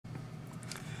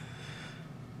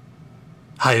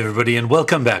Hi everybody and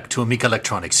welcome back to Amica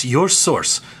Electronics, your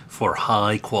source for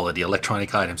high quality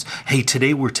electronic items. Hey,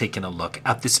 today we're taking a look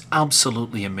at this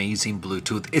absolutely amazing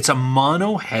Bluetooth. It's a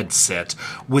mono headset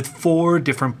with 4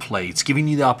 different plates, giving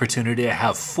you the opportunity to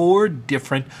have 4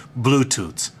 different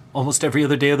Bluetooths almost every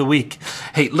other day of the week.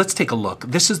 Hey, let's take a look.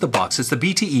 This is the box. It's the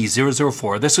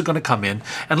bte004. This is going to come in,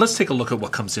 and let's take a look at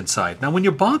what comes inside. Now, when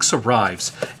your box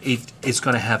arrives, it's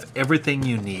going to have everything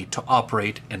you need to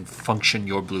operate and function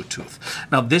your Bluetooth.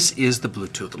 Now, this is the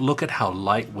Bluetooth. Look at how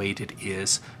lightweight it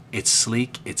is. It's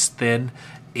sleek, it's thin,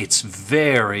 it's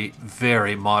very,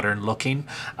 very modern looking.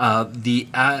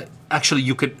 Actually,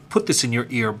 you could put this in your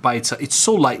ear by itself. It's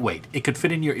so lightweight, it could fit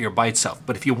in your ear by itself.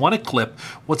 But if you want a clip,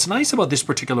 what's nice about this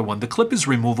particular one, the clip is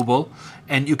removable,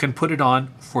 and you can put it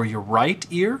on for your right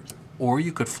ear, or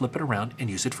you could flip it around and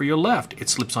use it for your left. It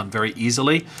slips on very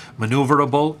easily,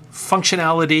 maneuverable,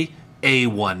 functionality,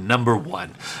 A1, number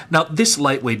 1. Now, this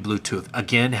lightweight Bluetooth,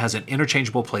 again, has an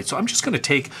interchangeable plate. So I'm just going to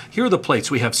take, here are the plates.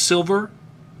 We have silver,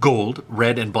 gold,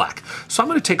 red, and black. So I'm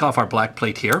going to take off our black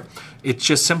plate here. It's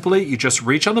just simply, you just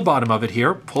reach on the bottom of it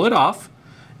here, pull it off,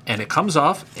 and it comes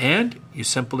off, and you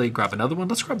simply grab another one.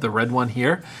 Let's grab the red one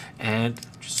here, and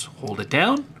just hold it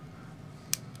down,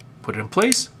 put it in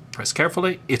place, press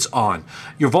carefully, it's on.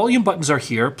 Your volume buttons are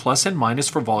here, plus and minus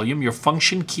for volume. Your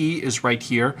function key is right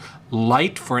here.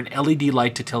 Light for an LED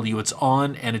light to tell you it's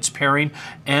on and it's pairing,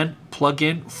 and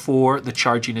plug-in for the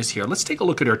charging is here. Let's take a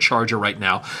look at our charger right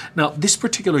now. Now, this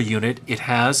particular unit, it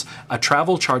has a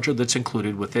travel charger that's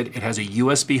included with it. It has a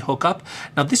USB hookup.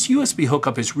 Now, this USB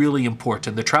hookup is really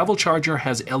important. The travel charger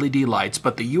has LED lights,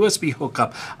 but the USB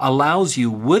hookup allows you,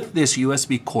 with this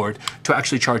USB cord, to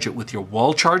actually charge it with your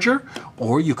wall charger,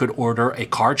 or you could order a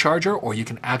car charger, or you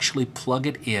can actually plug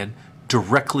it in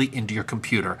directly into your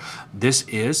computer. This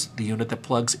is the unit that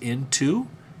plugs into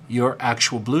your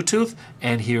actual Bluetooth,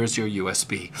 and here's your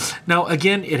USB. Now,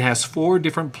 again, it has 4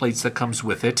 different plates that comes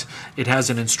with it. It has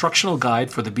an instructional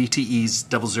guide for the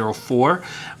bte004,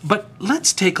 but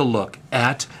let's take a look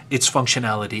at its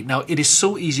functionality. Now, it is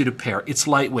so easy to pair. It's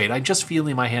lightweight. I just feel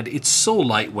in my hand, it's so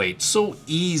lightweight, so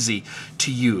easy to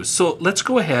use. So let's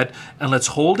go ahead and let's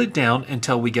hold it down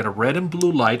until we get a red and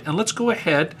blue light, and let's go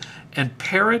ahead and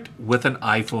pair it with an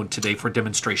iPhone today for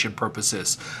demonstration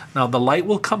purposes. Now, the light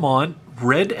will come on,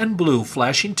 red and blue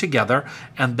flashing together,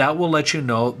 and that will let you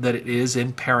know that it is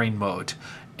in pairing mode.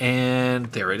 And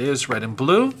there it is, red and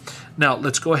blue. Now,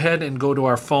 let's go ahead and go to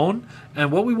our phone. And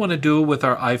what we want to do with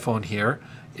our iPhone here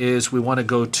is we want to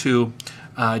go to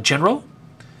General.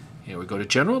 Here we go to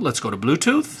General. Let's go to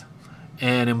Bluetooth.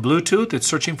 And in Bluetooth, it's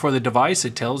searching for the device.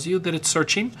 It tells you that it's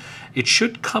searching. It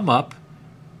should come up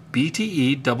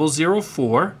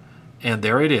bte004, and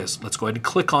there it is. Let's go ahead and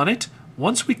click on it.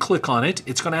 Once we click on it,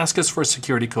 it's going to ask us for a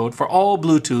security code. For all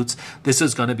Bluetooths, this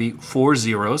is going to be 4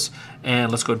 zeros. And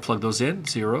let's go ahead and plug those in.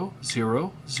 0,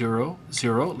 0, 0,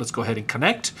 0. Let's go ahead and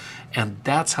connect. And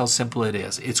that's how simple it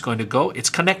is. It's going to go. It's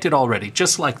connected already,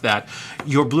 just like that.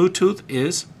 Your Bluetooth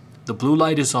is, the blue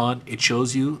light is on. It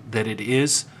shows you that it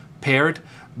is paired.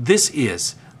 This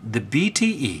is the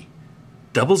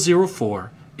bte004.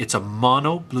 It's a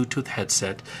mono Bluetooth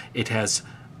headset. It has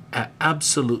an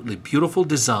absolutely beautiful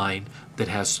design that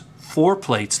has 4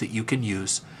 plates that you can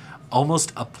use,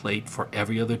 almost a plate for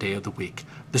every other day of the week.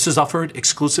 This is offered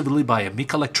exclusively by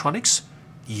Amica Electronics,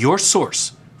 your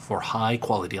source for high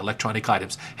quality electronic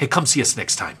items. Hey, come see us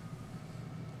next time.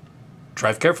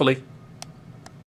 Drive carefully.